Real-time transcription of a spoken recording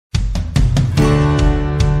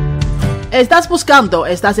¿Estás buscando,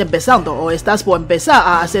 estás empezando o estás por empezar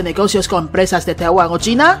a hacer negocios con empresas de Taiwán o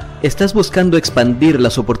China? ¿Estás buscando expandir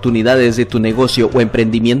las oportunidades de tu negocio o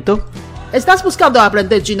emprendimiento? ¿Estás buscando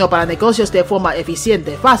aprender chino para negocios de forma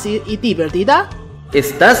eficiente, fácil y divertida?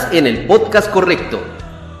 Estás en el podcast correcto.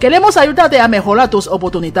 Queremos ayudarte a mejorar tus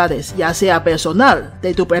oportunidades, ya sea personal,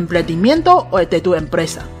 de tu emprendimiento o de tu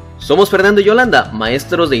empresa. Somos Fernando y Yolanda,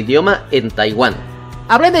 maestros de idioma en Taiwán.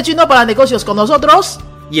 Aprende chino para negocios con nosotros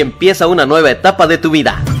y empieza una nueva etapa de tu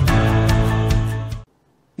vida.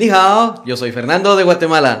 Ni hao, yo soy Fernando de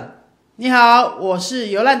Guatemala. Ni hao, 我是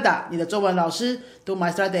Yolanda, 你的中文老师, tu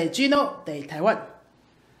maestra de chino de Taiwán.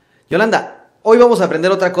 Yolanda, hoy vamos a aprender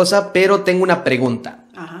otra cosa, pero tengo una pregunta.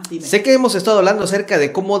 Ajá, dime. Sé que hemos estado hablando acerca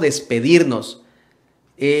de cómo despedirnos.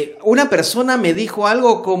 Una persona me dijo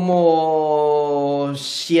algo como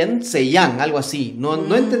Xian Se Yang, algo así.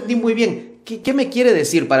 No entendí muy bien. ¿Qué me quiere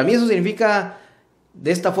decir? Para mí eso significa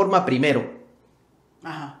de esta forma primero.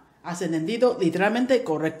 Ajá, has entendido literalmente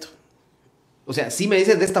correcto. O sea, sí me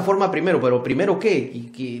dices de esta forma primero, pero ¿primero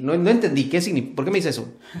qué? No entendí. ¿Qué significa? ¿Por qué me dice eso?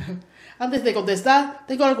 Antes de contestar,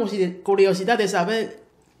 tengo la curiosidad de saber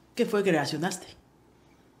qué fue que reaccionaste.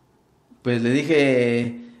 Pues le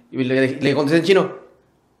dije, le contesté en chino,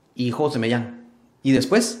 hijo se me llama. ¿Y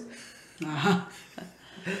después? Ajá.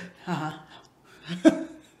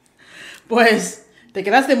 Pues, ¿te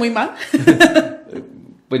quedaste muy mal?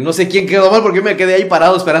 Pues no sé quién quedó mal porque yo me quedé ahí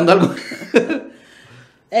parado esperando algo.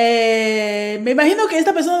 Me imagino que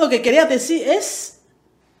esta persona lo que quería decir es,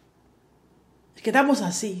 quedamos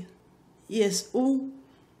así. Y es un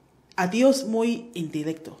adiós muy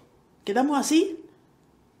indirecto. Quedamos así,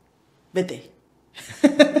 vete.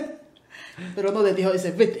 Pero no le dijo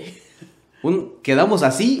ese vete. ¿Quedamos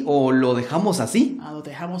así o lo dejamos así? Ah, lo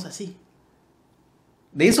dejamos así.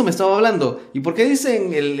 De eso me estaba hablando. ¿Y por qué dicen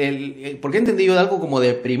por qué entendí yo de algo como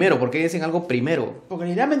de primero? ¿Por qué dicen algo primero? Porque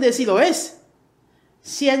literalmente sí lo es.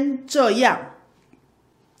 先这样.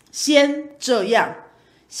 先这样.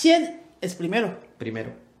 先 es primero.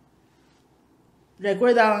 Primero.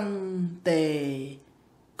 ¿Recuerdan de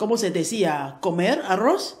cómo se decía comer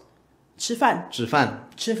arroz? 吃饭. 吃饭.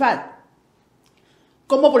 吃饭.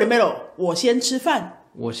 ¿Cómo primero? 我先吃饭.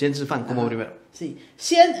 我先吃饭 como primero. Sí.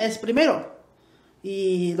 先 es primero.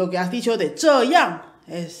 Y lo que has dicho de 这样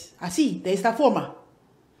es así, de esta forma.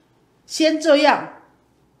 先这样.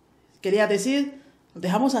 Quería decir, lo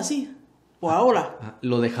dejamos así. Por ahora.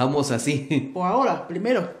 Lo dejamos así. Por ahora,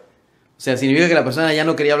 primero. O sea, significa que la persona ya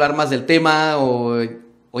no quería hablar más del tema o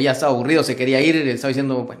ya estaba aburrido, se quería ir, estaba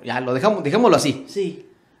diciendo, bueno, ya lo dejémoslo así. Sí.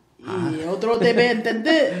 Y otro debe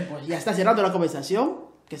entender, pues ya está cerrando la conversación,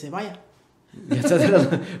 que se vaya. Ya está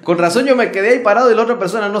cerrando. Con razón yo me quedé ahí parado y la otra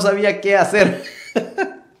persona no sabía qué hacer.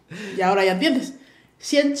 Y ahora ya entiendes.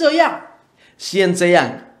 先这样. 先这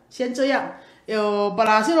样. 先这样.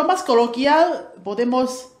 Para hacerlo más coloquial,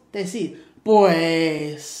 podemos decir,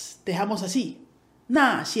 pues dejamos así.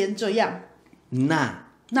 那先这样.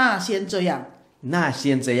 那先这样. 那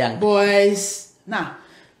先这样. Pues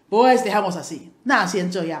dejamos así. 那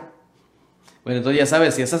先这样. Bueno, entonces ya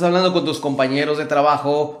sabes, si estás hablando con tus compañeros de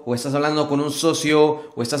trabajo, o estás hablando con un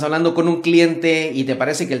socio, o estás hablando con un cliente y te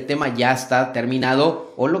parece que el tema ya está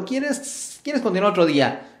terminado, o lo quieres continuar otro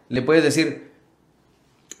día, le puedes decir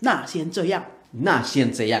那先这样. 那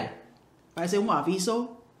先这样. Parece un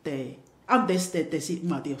aviso de antes de decir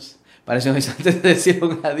un adiós. Parece un aviso antes de decir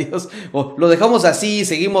un adiós. O lo dejamos así,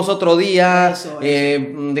 seguimos otro día. Eso.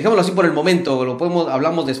 Dejémoslo así por el momento,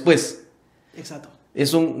 hablamos después. Exacto.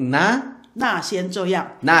 Es un 那先这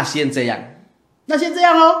样. 那先这样. 那先这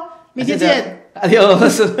样哦，明天见。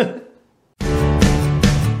 Adiós.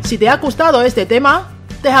 Si te ha gustado este tema,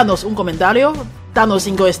 déjanos un comentario, danos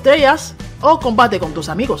 5 estrellas o comparte con tus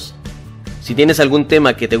amigos. Si tienes algún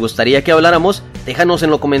tema que te gustaría que habláramos, déjanos en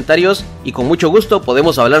los comentarios y con mucho gusto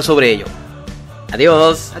podemos hablar sobre ello.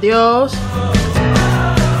 Adiós. Adiós.